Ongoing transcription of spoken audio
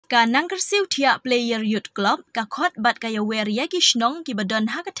Ka nangkersiu tia player youth club ka khot bat ka yawer yaki shnong ki badon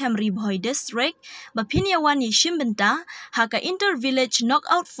ha ka Temri Boy district bapinyawan yi shimbenta ha ka inter village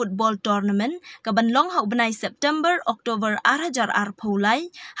knockout football tournament ka banlong ha ubnai September October arhajar arpulai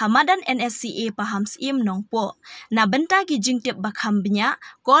hamadan NSCA pahams im nongpo na benta ki jingtip bakham bnya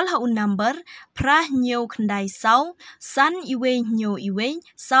call ha un number prah nyeu khandai sau san iwe nyeu iwe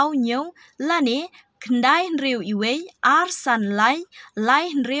sau nyeu lane Kendai Hnriu Iwe, Ar San Lai,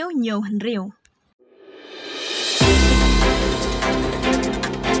 Lai Hnriu Nyo Hnriu.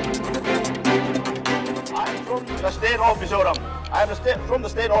 I am from the state of Mizoram. From the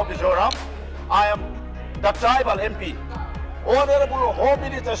state of Mizoram. I am the tribal MP. Honorable Home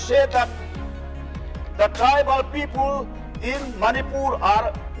Minister said that the tribal people in Manipur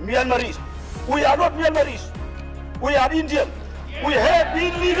are Myanmaris. We are not Myanmaris. We are Indian. We have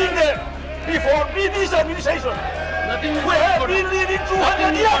been living there. Before British administration, we have been living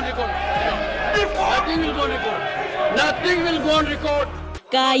 200 years. Nothing will go on record. Nothing will go on record.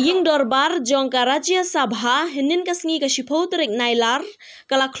 Ka ying dorbar jong ka Rajya Sabha hinin kasngi ka shipho terik nailar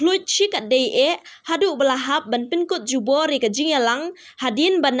kala Khluit shikat dei hadu belahap ban Pynkut Jubor ka Jingialang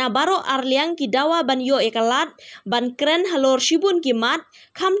hadin ban nabaro arliang ki dawa ban yo ekalat ban kren halor shibun ki mat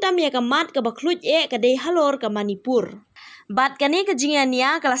khamtam ya ka mat ka ba Khluit ka dei halor ka Manipur. Bat kani ke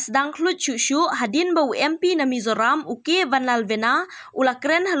Jingiania kala sedang Khluit shushu hadin bau MP na Mizoram uke van lalvena ula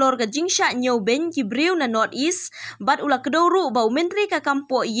kren halor ke Jingsha nyau ben ki briu na North East bat ula kedoru bau menteri ka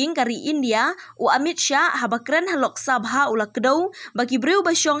kampo ying kari India u Amit Shah haba kren halok Sabha ula kedau bagi briu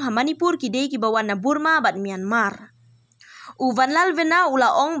basyong ha Manipur ki dei ki bawan na Burma bat Myanmar. U van lalvena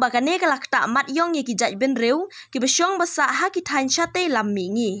ula ong bakane kala kta mat yong ye ki jaj ben reu ki basyong basa ha ki tain chate lam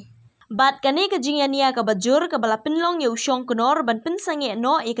mingi. Bat kani ke Jingiania ka bajur ka bala pinlong ye Shongknor ban pinsange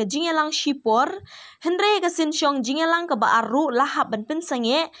no e ka Jingialang shipor hendre ka sin Shong Jingialang ka baaru lahap ban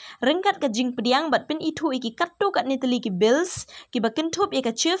pinsange ringkat ka jing pediang bat pin itu iki kattu kat nitali ki bills ki bakin thup e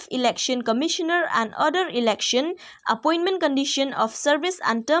ka Chief Election Commissioner and Other Election Appointment Condition of Service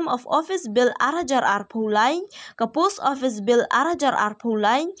and Term of Office Bill arhajar arpulai ka Post Office Bill arhajar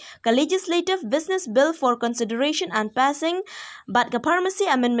arpulai ka Legislative Business Bill for Consideration and Passing bat ka Pharmacy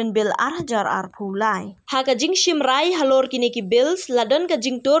Amendment Bill arhajar arpulai. Haka jing shimrai halor kini ki bills ladon ka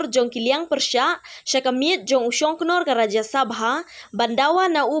jing tur jong kiliang persya syakamit jong Shongknor ka Rajya Sabha bandawa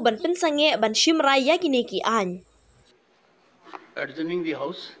na u ban pinsange ban shimrai ya kini ki an. Adjourning the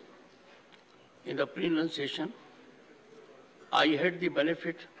House in the plenary session, I had the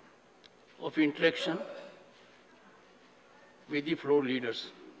benefit of interaction with the floor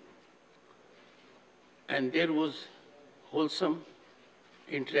leaders, and there was wholesome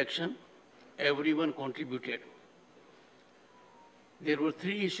interaction. Everyone contributed. There were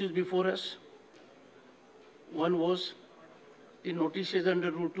three issues before us. One was the notices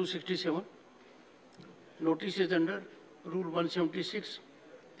under Rule 267, notices under Rule 176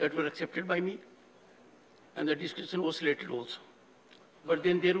 that were accepted by me, and the discussion was slated also. But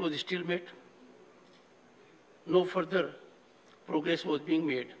then there was a stalemate. No further progress was being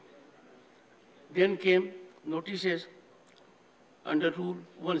made. Then came notices under Rule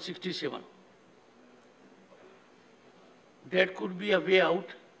 167. That could be a way out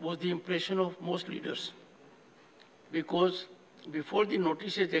was the impression of most leaders, because before the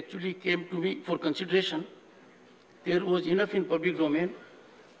notices actually came to me for consideration, there was enough in public domain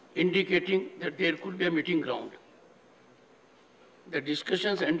indicating that there could be a meeting ground. The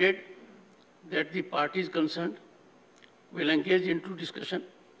discussions ended that the parties concerned will engage into discussion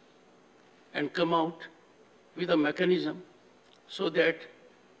and come out with a mechanism so that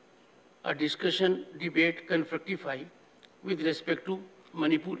a discussion, debate can fructify with respect to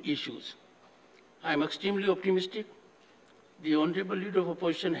Manipur issues. I am extremely optimistic. The Honorable Leader of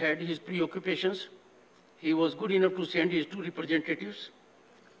Opposition had his preoccupations. He was good enough to send his two representatives,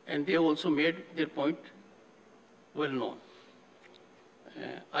 and they also made their point well known.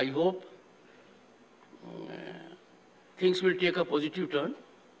 I hope things will take a positive turn,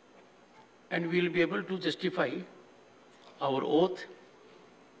 and we will be able to justify our oath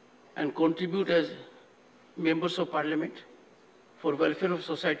and contribute as members of Parliament for welfare of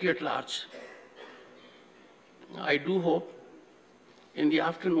society at large. I do hope in the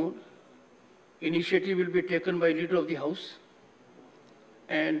afternoon initiative will be taken by Leader of the House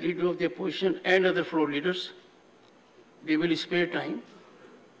and Leader of the Opposition and other floor leaders. They will spare time,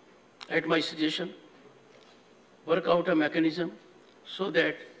 at my suggestion, work out a mechanism so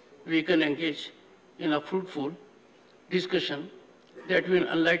that we can engage in a fruitful discussion that will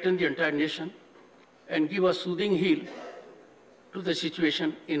enlighten the entire nation and give a soothing heel to the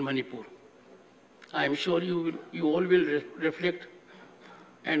situation in Manipur. I am sure you all will reflect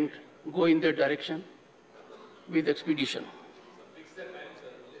and go in that direction with expedition.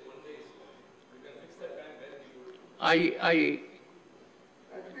 I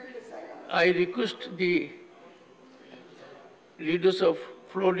request the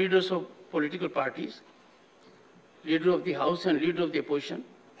floor leaders of political parties, leader of the House and leader of the opposition,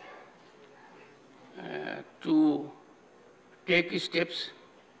 to take steps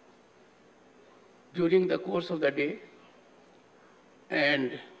during the course of the day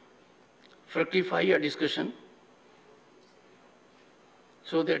and fructify a discussion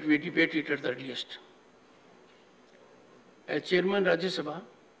so that we debate it at the earliest. As Chairman Rajya Sabha,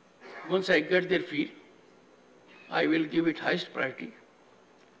 once I get their feel, I will give it highest priority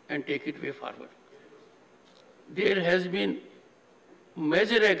and take it way forward. There has been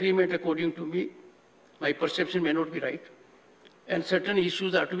major agreement according to me. My perception may not be right, and certain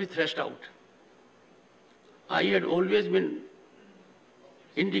issues are to be thrashed out. I had always been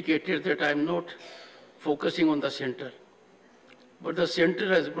indicated that I am not focusing on the center, but the center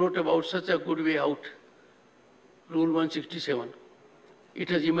has brought about such a good way out. Rule 167, it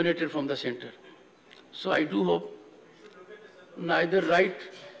has emanated from the center. So I do hope neither right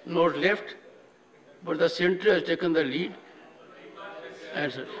nor left, but the center has taken the lead.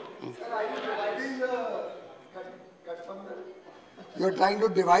 Answer. You are trying to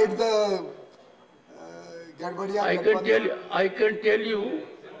divide the Gadbadiya. I can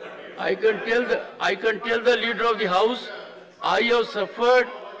tell the leader of the House, I have suffered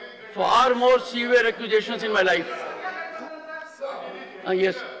far more severe accusations in my life.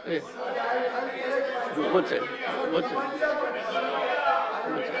 Yes. One second.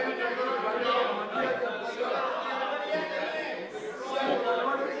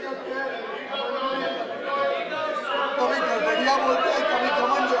 कभी गड़बड़िया बोलते हैं, कभी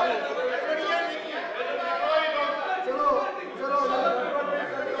घमंड बोलते हैं।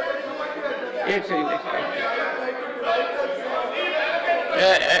 एक second.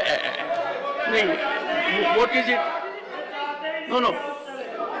 नहीं, what is it? No.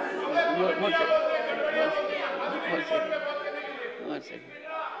 One second.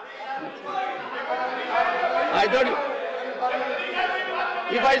 I thought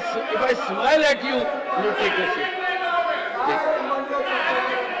if I smile at you, you take a seat.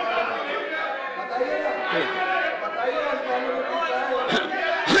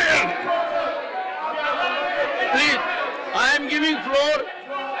 Please, I am giving floor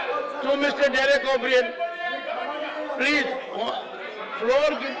to Mr. Derek O'Brien. Please,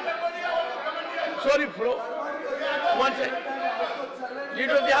 floor. One second.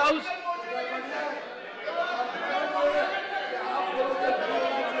 Leader of the House.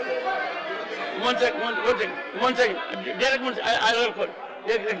 One second. Derek,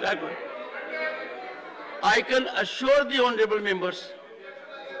 I'll call. I can assure the honorable members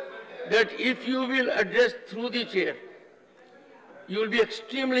that if you will address through the chair, you will be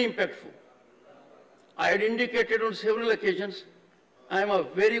extremely impactful. I had indicated on several occasions, I am a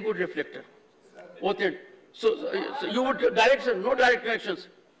very good reflector. So you would direct, sir, no direct connections.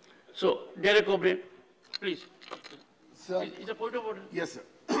 So, Derek O'Brien, please. Sir. It's a point of order. Yes, sir.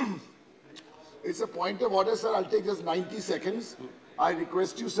 It's a point of order, sir. I'll take just 90 seconds. I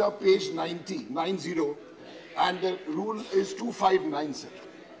request you, sir, page 90, and the rule is 259, sir.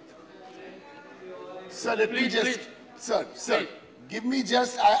 Sir, let me just, sir, give me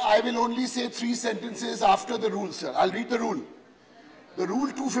just, I will only say 3 sentences after the rule, sir. I'll read the rule. The rule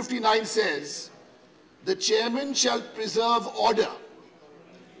 259 says, the chairman shall preserve order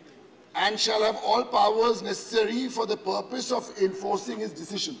and shall have all powers necessary for the purpose of enforcing his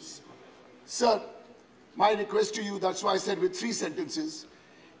decisions. Sir, my request to you, that's why I said with 3 sentences,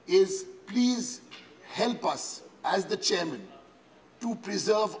 is please help us as the chairman to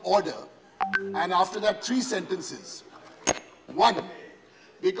preserve order. And after that, 3 sentences. 1,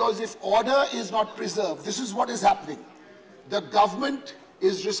 because if order is not preserved, this is what is happening. The government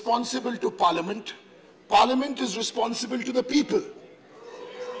is responsible to Parliament. Parliament is responsible to the people.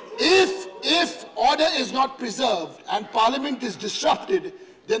 If order is not preserved and Parliament is disrupted,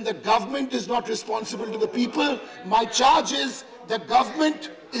 then the government is not responsible to the people. My charge is the government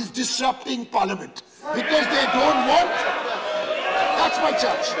is disrupting Parliament because they don't want. That's my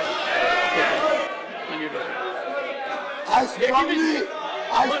charge. I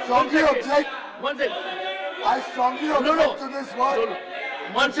strongly object. One second. I strongly object to this word. No.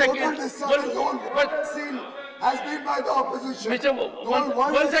 One second. Has been by the opposition. Mr.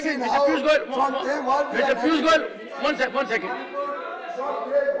 One second. Mr. Piyush Goyal. Mr. Piyush Goyal. One second.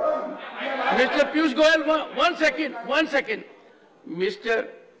 Mr. Piyush Goyal. One second. Mr.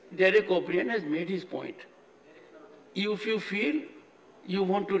 Derek O'Brien has made his point. If you feel you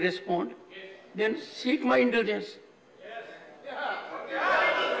want to respond, then seek my indulgence.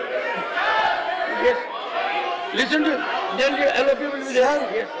 Yes. Listen to then the LOP will be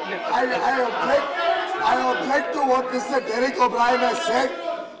there. Yes. I object to what Mr. Derek O'Brien has said.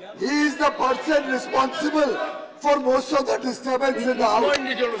 He is the person responsible for most of the disturbance in the House,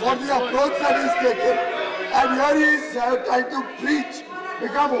 for the approach that he is taking. And here he is trying to preach,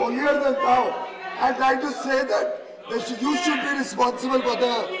 become holier than thou, and trying to say that you should be responsible for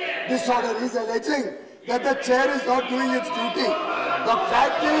the disorder. He is alleging that the chair is not doing its duty. The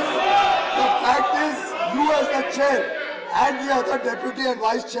fact is, you as the chair and the other deputy and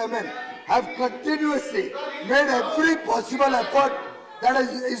vice chairman have continuously made every possible effort that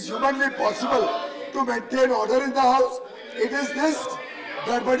is humanly possible to maintain order in the House. It is this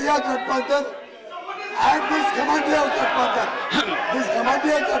Gadbadiya Gadbandhan and this Ghamandiya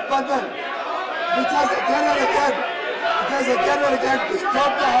Gadbandhan, which has again and again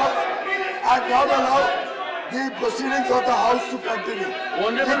disturbed the House and not allowed the proceedings of the House to continue.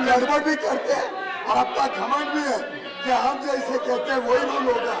 ये गड़बड़ भी करते हैं और अपना घमंड भी है कि हम जैसे कहते हैं वही रूल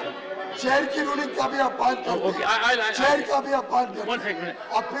होगा। शेयर की रूलिंग का भी अपमान करते हैं, शेयर का भी अपमान करते हैं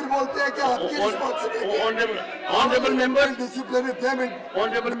और फिर बोलते हैं कि आपकी responsibility.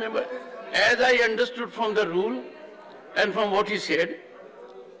 Honorable member, as I understood from the rule and from what he said,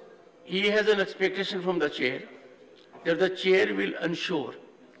 he has an expectation from the chair that the chair will ensure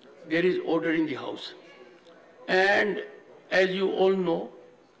there is order in the House. And as you all know,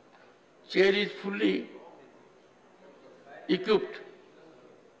 chair is fully equipped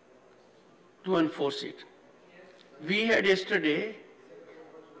to enforce it. We had yesterday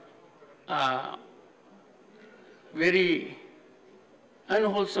a very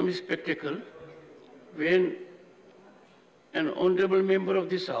unwholesome spectacle when an honorable member of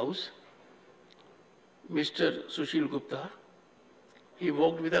this House, Mr. Sushil Gupta, he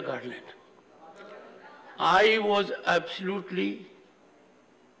walked with a garland. I was absolutely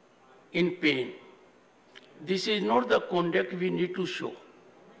in pain. This is not the conduct we need to show.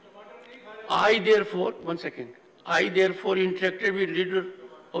 I therefore interacted with leaders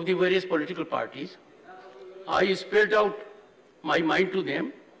of the various political parties. I spelled out my mind to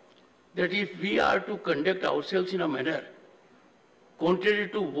them that if we are to conduct ourselves in a manner contrary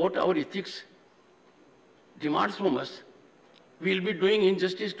to what our ethics demands from us, we will be doing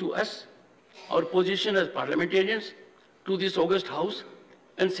injustice to us, our position as parliamentarians, to this august House,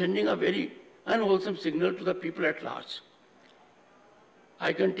 and sending a very unwholesome signal to the people at large.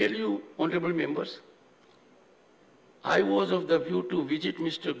 I can tell you, honorable members, I was of the view to visit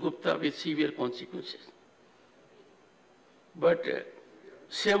Mr. Gupta with severe consequences. But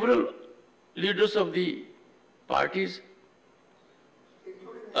several leaders of the parties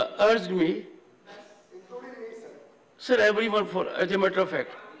urged me, sir, everyone, as a matter of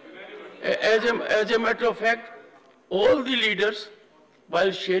fact, all the leaders,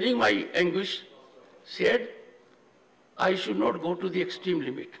 while sharing my anguish, said I should not go to the extreme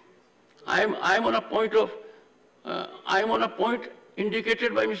limit. I am on a point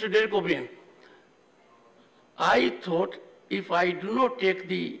indicated by Mr. Derek O'Brien. I thought if I do not take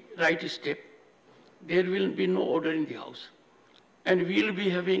the right step, there will be no order in the House. And we will be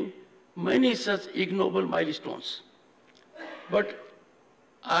having many such ignoble milestones. But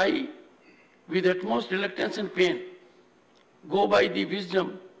I, with utmost reluctance and pain, go by the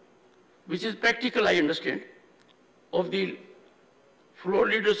wisdom, which is practical, I understand, of the floor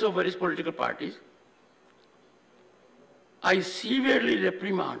leaders of various political parties. I severely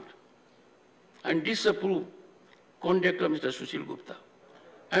reprimand and disapprove conduct of Mr. Sushil Gupta.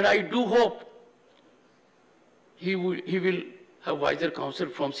 And I do hope he will have wiser counsel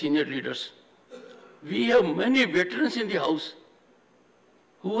from senior leaders. We have many veterans in the House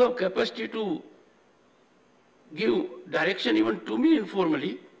who have capacity to give direction even to me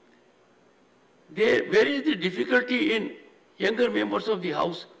informally. Where is the difficulty in younger members of the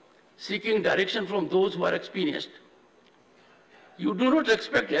House seeking direction from those who are experienced? You do not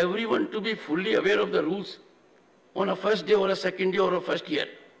expect everyone to be fully aware of the rules on a first day or a second day or a first year.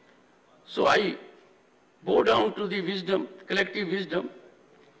 So I bow down to the wisdom, collective wisdom,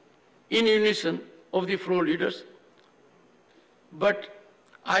 in unison of the floor leaders. But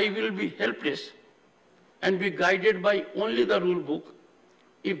I will be helpless and be guided by only the rule book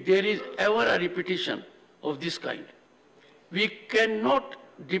if there is ever a repetition of this kind. We cannot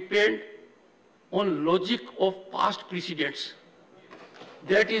depend on logic of past precedents.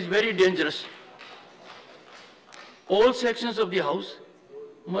 That is very dangerous. All sections of the House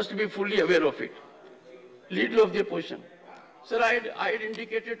must be fully aware of it. Leader of the opposition. Sir, I had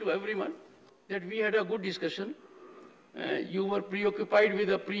indicated to everyone that we had a good discussion you were preoccupied with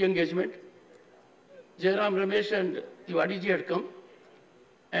a pre-engagement. Jairam Ramesh and Tiwari ji had come,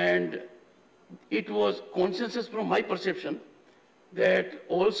 and it was consensus from my perception that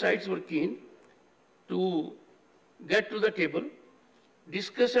all sides were keen to get to the table,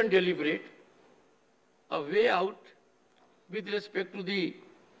 discuss and deliberate a way out with respect to the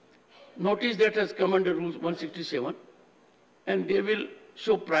notice that has come under Rule 167, and they will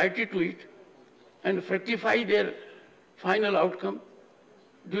show priority to it and fructify their final outcome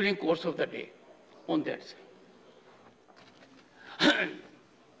during course of the day on that side.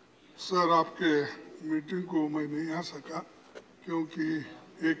 Sir, आपके meeting को मैं नहीं आ सका क्योंकि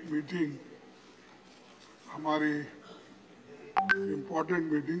एक meeting हमारी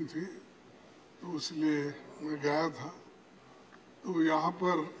important meeting थी, तो इसलिए मैं गया था। तो यहाँ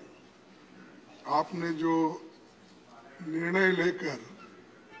पर आपने जो निर्णय लेकर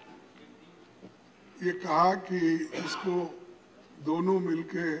ये कहा कि इसको दोनों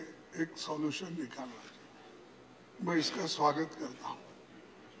मिलके एक सॉल्यूशन निकालना चाहिए, मैं इसका स्वागत करता हूँ।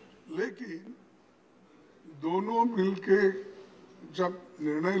 लेकिन दोनों मिलके जब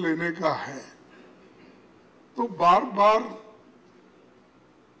निर्णय लेने का है तो बार बार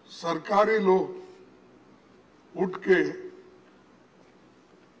सरकारी लोग उठ के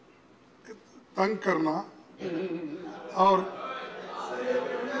तंग करना और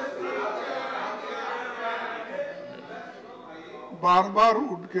बार बार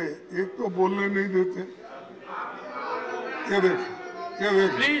उठ के एक तो बोलने नहीं देते। ये देखिए,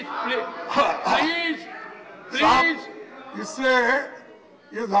 प्लीज प्लीज, इससे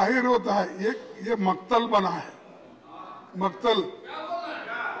ये जाहिर होता है ये मक्तल बना है, मक्तल,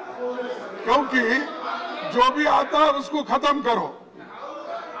 क्योंकि जो भी आता है उसको खत्म करो।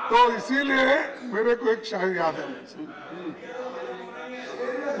 तो इसीलिए मेरे को एक शायर याद है,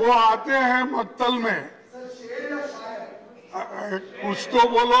 वो आते हैं मक्तल में, कुछ तो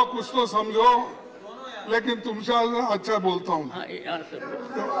बोलो कुछ तो समझो, लेकिन तुमसे अच्छा बोलता हूँ।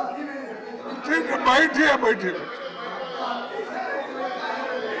 ठीक है, बैठिए बैठिए।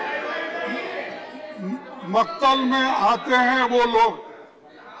 मक्तल में आते हैं वो लोग,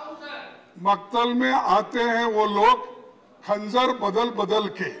 मक्तल में आते हैं वो लोग खंजर बदल बदल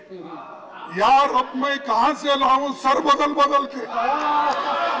के। यार अब मैं कहां से लाऊं सर बदल बदल के?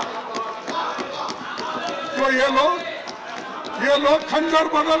 तो ये लोग खंजर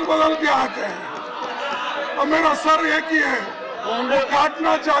बदल बदल के आते हैं और मेरा सर एक ही है, वो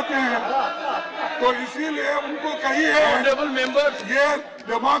काटना चाहते हैं। तो इसीलिए उनको कहिए, ये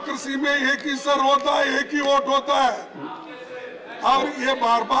डेमोक्रेसी में एक ही सर होता है, एक ही वोट होता है, और ये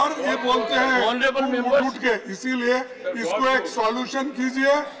बार बार ये बोलते हैं उठ के। इसीलिए इसको एक सॉल्यूशन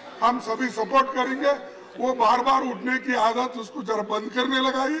कीजिए, हम सभी सपोर्ट करेंगे। वो बार बार उठने की आदत उसको जरा बंद करने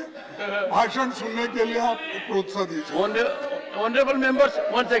लगाइए, भाषण सुनने के लिए आप प्रोत्साहन दीजिए। Honorable members,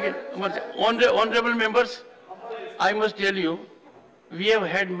 one second. Honorable members, I must tell you, we have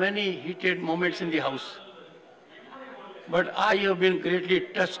had many heated moments in the House, but I have been greatly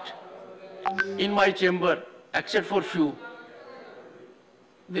touched in my chamber, except for few.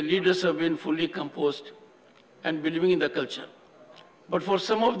 The leaders have been fully composed and believing in the culture. But for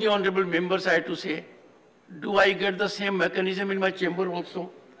some of the honorable members, I have to say, do I get the same mechanism in my chamber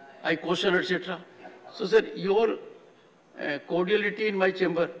also? I question, etc. So, sir, your cordiality in my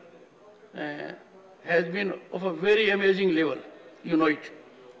chamber has been of a very amazing level, you know it.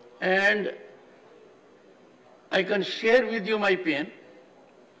 And I can share with you my pain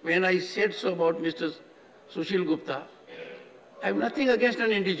when I said so about Mr. Sushil Gupta. I have nothing against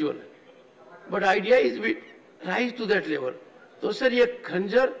an individual, but idea is we rise to that level. तो sir ये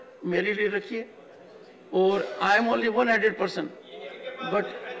खंजर मेरे लिए रखिए, और I am only one-headed person, but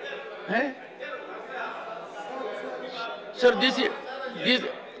sir, this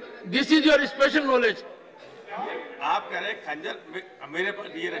is your special knowledge. आप कह रहे खंजर मेरे पर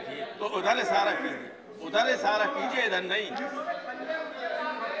दिए रखिए, तो उधर इशारा कीजिए, उधर इशारा कीजिए, इधर नहीं।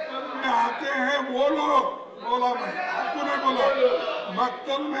 आते हैं वो लोग, बोला मैं आपको नहीं बोला,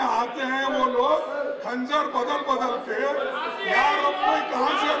 मक्तल में आते हैं वो लोग खंजर बदल बदल के। यार अब मैं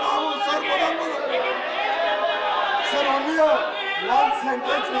कहां से लाऊं सर बदल बदल। Sir, only a one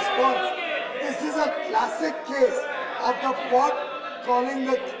sentence response. This is a classic case of the pot calling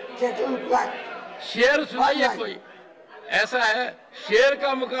the kettle black. शेर सुनाइए कोई, ऐसा है शेर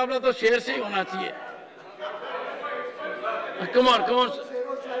का मुकाबला तो शेर से ही होना चाहिए। Come on, come on.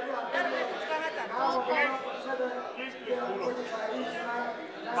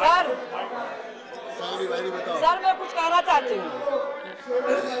 Sir मैं कुछ कहना चाहती हूँ।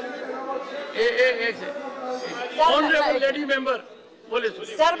 Honorable lady member,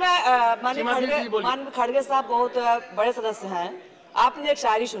 सर मैं माननीय खड़गे साहब बहुत बड़े सदस्य हैं, आपने एक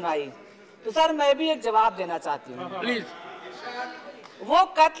शायरी सुनाई, तो सर मैं भी एक जवाब देना चाहती हूँ प्लीज। वो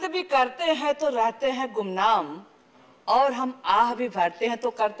कत्ल भी करते हैं तो रहते हैं गुमनाम, और हम आह भी भरते हैं तो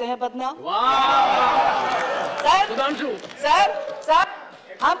करते हैं बदनाम। सर सर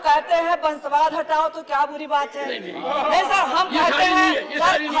हम कहते हैं वंशवाद हटाओ तो क्या बुरी बात है? नहीं सर, हम कहते हैं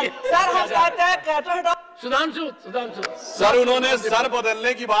सर हम कहते हैं कैटर हटाओ। सुधांशु सर, उन्होंने सर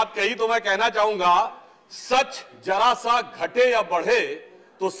बदलने की बात कही तो मैं कहना चाहूंगा, सच जरा सा घटे या बढ़े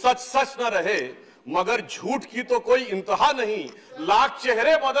तो सच सच न रहे, मगर झूठ की तो कोई इंतहा नहीं। लाख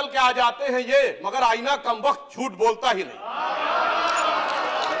चेहरे बदल के आ जाते हैं ये, मगर आईना कमबख्त झूठ बोलता ही नहीं।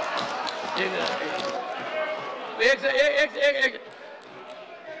 एक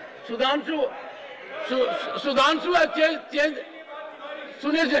सुधांशु चेंज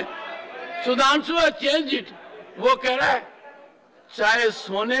सुनिए से, सुधांशु चेंज इट। वो कह रहा है चाहे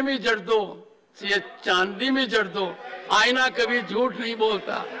सोने में जड़ दो चाहे चांदी में जड़ दो, आईना कभी झूठ नहीं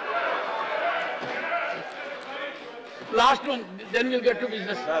बोलता। Last one, then will get to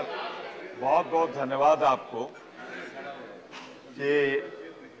business. Sir बहुत बहुत धन्यवाद आपको कि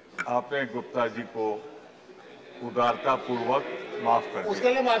आपने गुप्ता जी को उदारता पूर्वक माफ कर दिया। उसके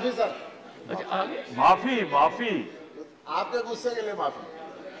लिए माफी सर। अच्छा आगे माफी आपके गुस्से के लिए माफी।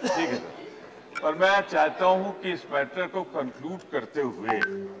 ठीक है सर, पर मैं चाहता हूं कि इस मैटर को कंक्लूड करते हुए,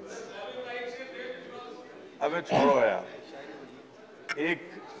 अबे छोड़ो यार, एक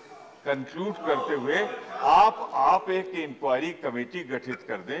कंक्लूड करते हुए आप एक इंक्वायरी कमेटी गठित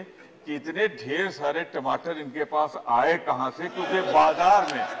कर दें कि इतने ढेर सारे टमाटर इनके पास आए कहां से, क्योंकि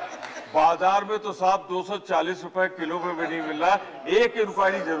बाजार में तो साहब 240 रुपए किलो में भी नहीं मिल रहा। एक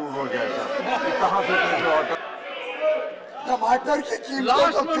इंक्वायरी जरूर हो जाए सर, कहां से टमाटर की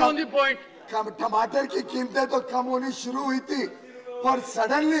कीमतें टमाटर की कीमतें तो कम होनी शुरू हुई थी, पर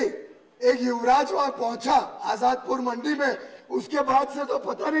सडनली एक युवराज वहां पहुंचा आजादपुर मंडी में, उसके बाद से तो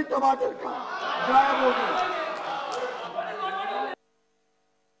पता नहीं टमाटर का गायब हो गया।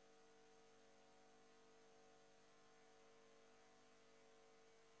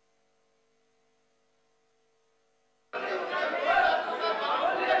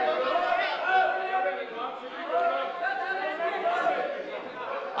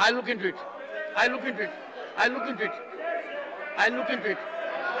 I look into it. I look into it. I look into it. I look into it.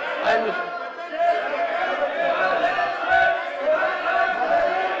 I look.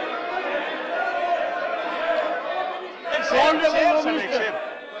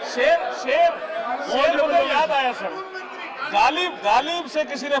 शेर मुझे याद आया सर, गालिब से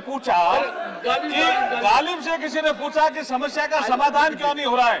किसी ने पूछा कि समस्या का समाधान क्यों नहीं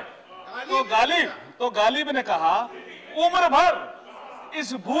हो रहा है, तो गालिब ने कहा उम्र भर इस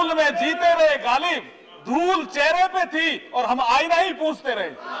भूल में जीते रहे गालिब, धूल चेहरे पे थी और हम आईना ही पूछते रहे,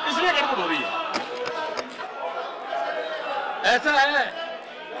 इसलिए गड़बड़ हो रही है। ऐसा है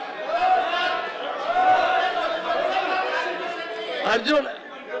अर्जुन,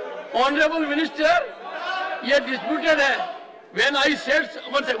 ऑनरेबल मिनिस्टर, ये डिस्प्यूटेड है। When I said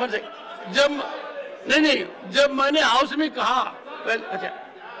one second, जब मैंने हाउस में कहा, अच्छा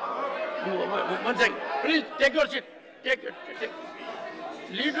one second please take your seat, take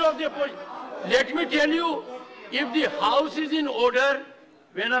leader of the opposition, let me tell you, if the house is in order,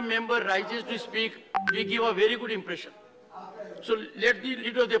 when a member rises to speak, we give a very good impression. So let the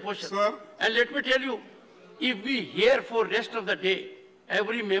leader of the opposition. Sir. And let me tell you, if we hear for rest of the day,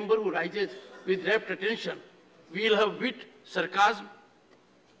 every member who rises with rapt attention, we will have wit, sarcasm,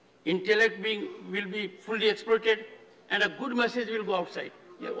 intellect will be fully exploited, and a good message will go outside.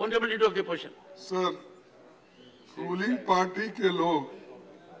 Yeah, honorable leader of the opposition. Sir, ruling party के लोग,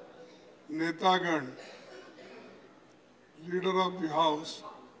 नेतागण, leader of the house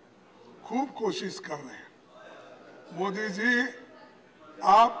खूब कोशिश कर रहे हैं। मोदी जी,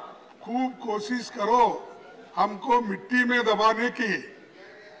 आप खूब कोशिश करो हमको मिट्टी में दबाने की,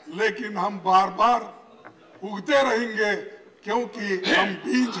 लेकिन हम बार बार उगते रहेंगे क्योंकि हम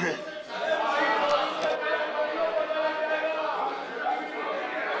बीज हैं।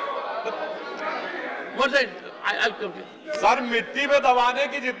 सर, मिट्टी में दबाने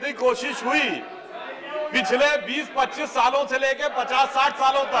की जितनी कोशिश हुई पिछले 20-25 सालों से लेकर 50-60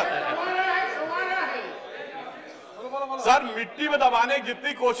 सालों तक, सर मिट्टी में दबाने की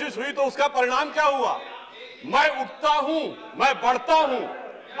जितनी कोशिश हुई तो उसका परिणाम क्या हुआ? मैं उठता हूं, मैं बढ़ता हूं,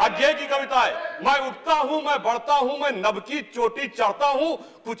 अज्ञे की कविता है, मैं उठता हूं, मैं बढ़ता हूं, मैं नभ की चोटी चढ़ता हूं,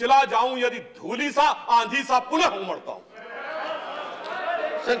 कुचला जाऊं यदि धूली सा, आंधी सा पुनः उमड़ता हूं।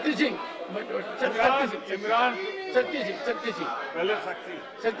 शक्ति सिंह, इमरान शक्ति सिंह पहले शक्ति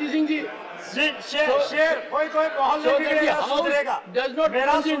शक्ति सिंह जी शेर कोई माहौल नहीं बिगड़ेगा, सुधरेगा।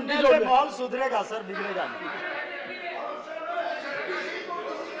 मेरा सुनने पे माहौल सुधरेगा सर, बिगड़ेगा नहीं।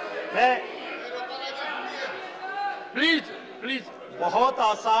 मैं प्लीज बहुत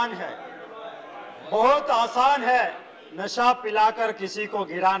आसान है नशा पिलाकर किसी को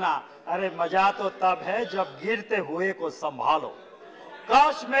गिराना। अरे मजा तो तब है जब गिरते हुए को संभालो।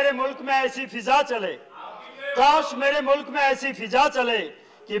 काश मेरे मुल्क में ऐसी फिजा चले, काश मेरे मुल्क में ऐसी फिजा चले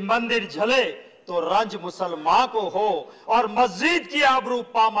कि मंदिर जले तो रंज मुसलमान को हो और मस्जिद की आबरू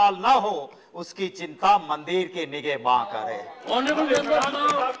पामाल ना हो, उसकी चिंता मंदिर के निगहबान करे। Honorable members,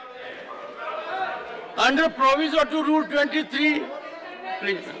 now, under proviso to Rule 23,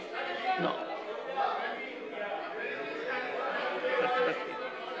 please. No.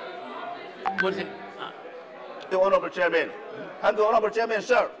 The Honorable Chairman. And the Honorable Chairman,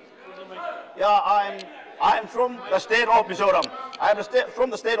 sir. Yeah, I'm from the state of Mizoram. From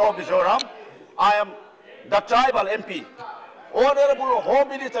the state of Mizoram. I am the tribal MP. Honorable Home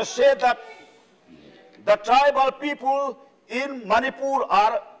Minister said that the tribal people in Manipur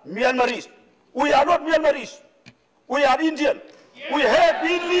are Myanmaris. We are not Myanmaris. We are Indian. We have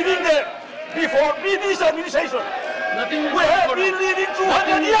been living there before British administration. We have been living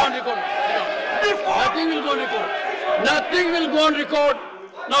 200 years. Nothing will go on record. Nothing will go on record.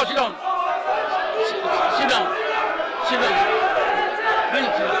 Now sit down. Sit down. Sit down.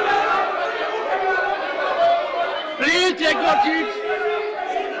 Please sit down. Please take your seats.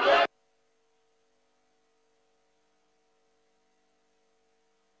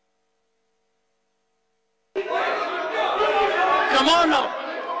 Come on now.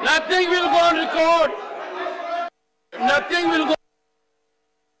 Nothing will go on record. Nothing will go.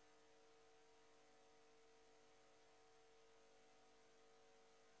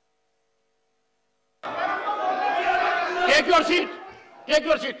 Take your seat. Take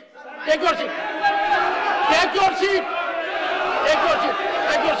your seat. Take your seat. Take your seat. Take your seat.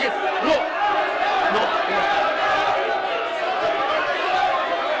 Take your seat. No. No.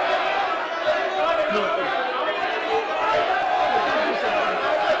 No.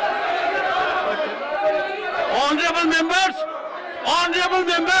 Honorable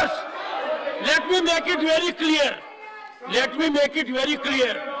members, let me make it very clear. Let me make it very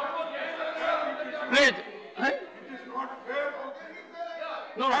clear. Please. Huh?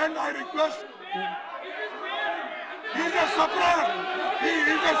 No. And I request, he is a sufferer. He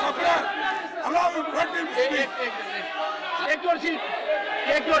is a sufferer. Allow him, let him speak. Take your seat.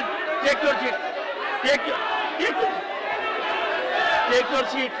 Take your seat. Take your seat.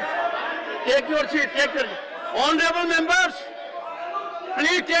 Take your seat. Honorable members,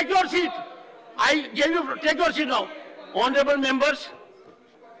 please take your seat. I gave you, take your seat now. Honorable members,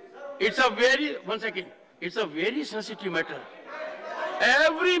 it's a very sensitive matter.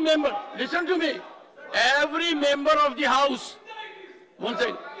 Every member, listen to me. Every member of the House, one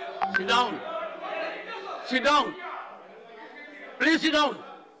second, sit down. Sit down. Please sit down.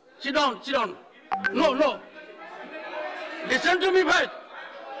 Sit down. No. Listen to me first.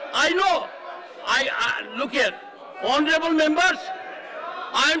 I know. Look here. Honorable members,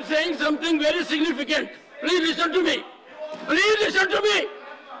 I am saying something very significant. Please listen to me.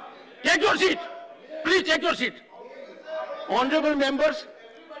 Take your seat. Please take your seat. Honorable members,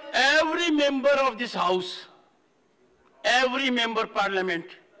 every member of this House, every member Parliament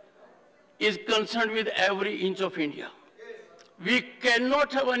is concerned with every inch of India. We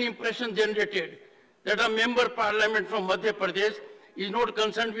cannot have an impression generated that a member Parliament from Madhya Pradesh is not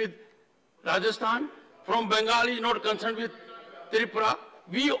concerned with Rajasthan, from Bengal is not concerned with Tripura.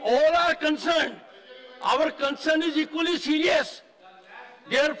 We all are concerned. Our concern is equally serious.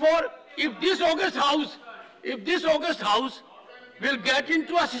 Therefore, if this August House will get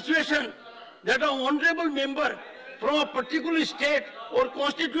into a situation that an honorable member from a particular state or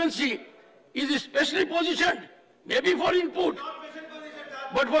constituency is specially positioned, maybe for input,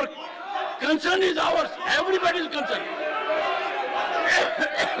 but for concern is ours, everybody's concern.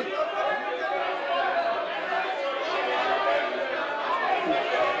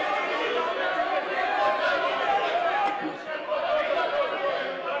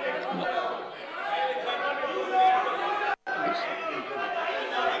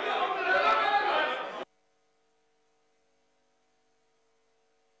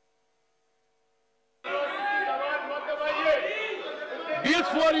 Bills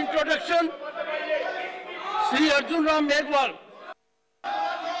for introduction, Sri Arjun Ram Meghwal.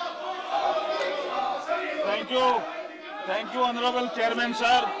 Thank you, Honorable Chairman,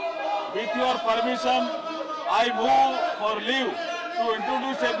 sir. With your permission, I move for leave to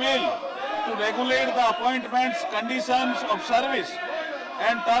introduce a bill to regulate the appointments, conditions of service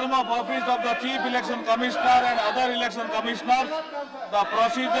and term of office of the Chief Election Commissioner and other election commissioners, the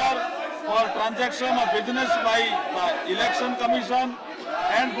procedure for transaction of business by the Election Commission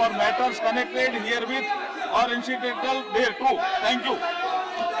and for matters connected herewith or incidental thereto. Thank you.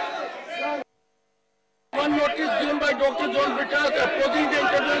 One notice given by Dr. John Vitas opposing the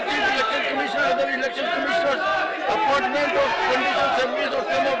Internal Chief Election Commissioner and other election commissioners appointment of condition service of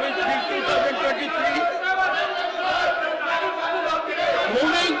term of office Bill 2023.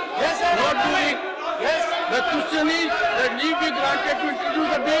 Moving? Yes, sir. Not moving? Yes. The question is that leave be granted to introduce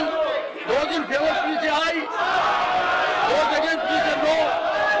the bill. Those in favor, please say aye. Those against, please say no.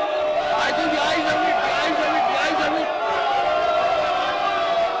 I think the ayes have it, the ayes have it, the ayes have it.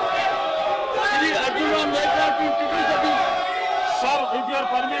 Shri Arjuna Mehta to introduce the bill. Sir, with your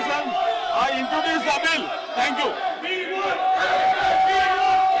permission, I introduce the bill. Thank you.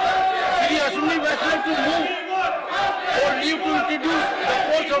 Shri Ashwini Vaishnav to move for leave to introduce the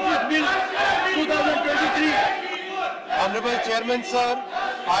Post Office Bill 2023. Honorable Chairman, sir,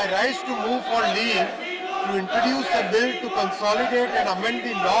 I rise to move for leave to introduce a bill to consolidate and amend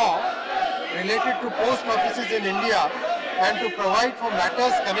the law related to post offices in India and to provide for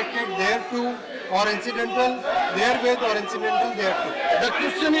matters connected thereto or incidental therewith or incidental thereto. The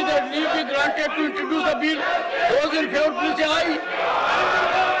question is that leave be granted to introduce the bill. Those in favor, please say aye.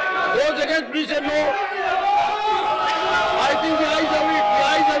 Those against, please say no. I think the ayes have it, the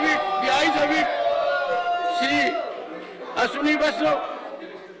ayes have it, the ayes have it. Shri Ashwini Vaishnav.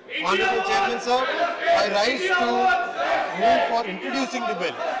 Honorable Chairman, sir, I rise to move for introducing the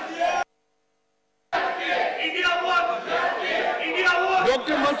bill.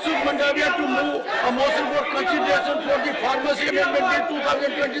 Dr. Mansukh Mandavia to move a motion for consideration for the Pharmacy Amendment Bill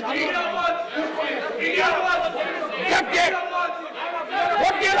 2023. Get.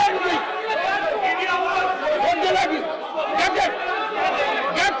 What can I do? What can I do? Get.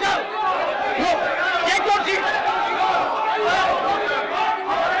 Get out. No. Take your seat.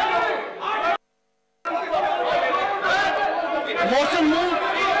 Motion moved.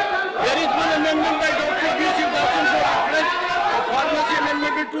 There is one amendment by Dr. B. Shivdasan for reference of Pharmacy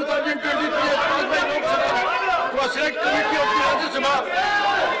Amendment Bill 2023 as passed by Lok Sabha to a select committee of the Rajya Sabha.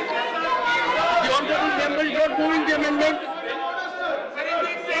 The honorable member is not moving the amendment.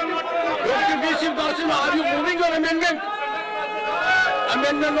 Dr. B. Shivdasan, are you moving your amendment?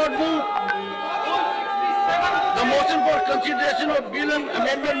 Amendment not moved. The motion for consideration of bill and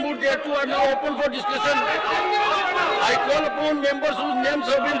amendment moved thereto are now open for discussion. I call upon members whose names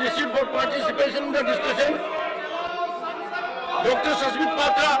have been received for participation in the discussion. Dr. Sasmit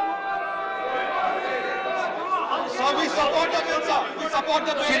Patra. Sir, we support the bill, sir. We support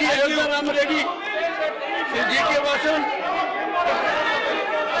the bill. Shri Elder Ram Reddy. Shri J.K. Vasan.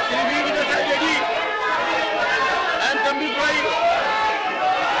 Shri V. Vidasai Reddy. And Tambi Bhai.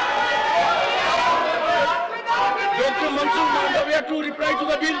 Dr. Mansukh Mandavia to reply to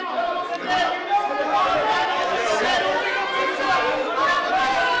the bill.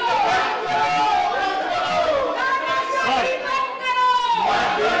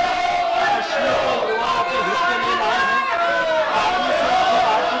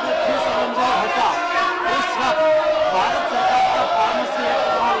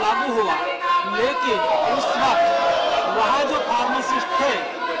 लेकिन उस वक्त वहाँ जो pharmacist थे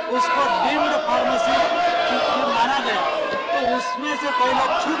उसको deemed pharmacy माना गया, तो उसमें से कई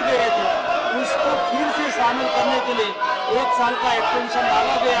लोग छूट गए थे। उसको फिर से शामिल करने के लिए 1 साल का एक्सटेंशन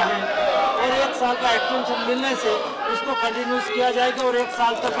डाला गया है और 1 साल का एक्सटेंशन मिलने से उसको कंटिन्यूस किया जाएगा और 1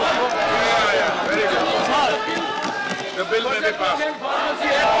 साल तक उसको The bill may be passed. Pharmacy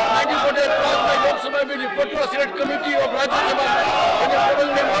Act 1948 passed by Lok Sabha will report to a select committee of Rajya Sabha and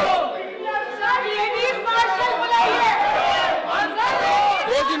honorable members.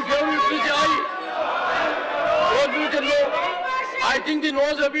 Those in favor will please say aye. Those will say no. I think the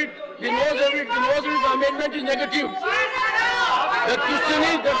noes of it, the amendment is negative. The question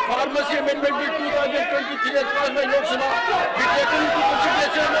is that Pharmacy Amendment Bill 2023 as passed by Lok Sabha be taken into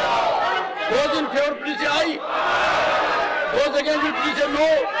consideration. Those in favor please say aye. Those against will please say no.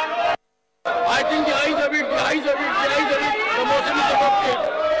 I think the ayes of it, the ayes of it, the ayes of it, the motion is adopted.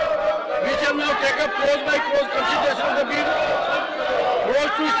 We shall now take up close by close consideration of the bill.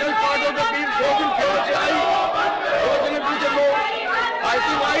 Close to still part of the bill. Those in favor say aye. Those against will say no. I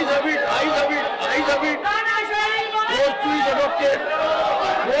think ayes of it, ayes of it, ayes of it. Close 2 is adopted.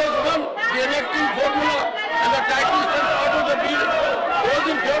 Close 1, the enacting formula and the title still part of the bill. Those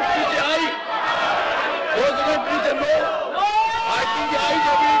in favor please say aye. Those against please say no. I think the ayes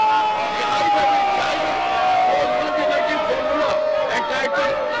of it, the ayes of it, the ayes of it. Close 1, the enacting formula and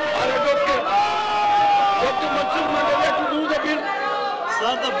title are adopted.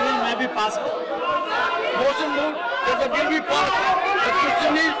 passed. Motion moved that the bill be passed. The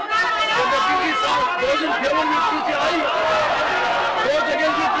question is that the bill be passed. Those in favor will please say aye. Those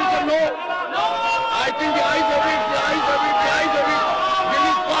against will please say no. I think the ayes of it, the ayes of it, the ayes of it. Bill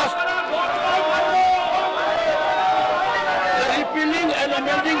is passed. The repealing and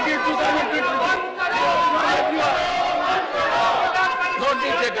amending Bill 2020. Not be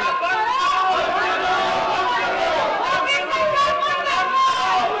taken up.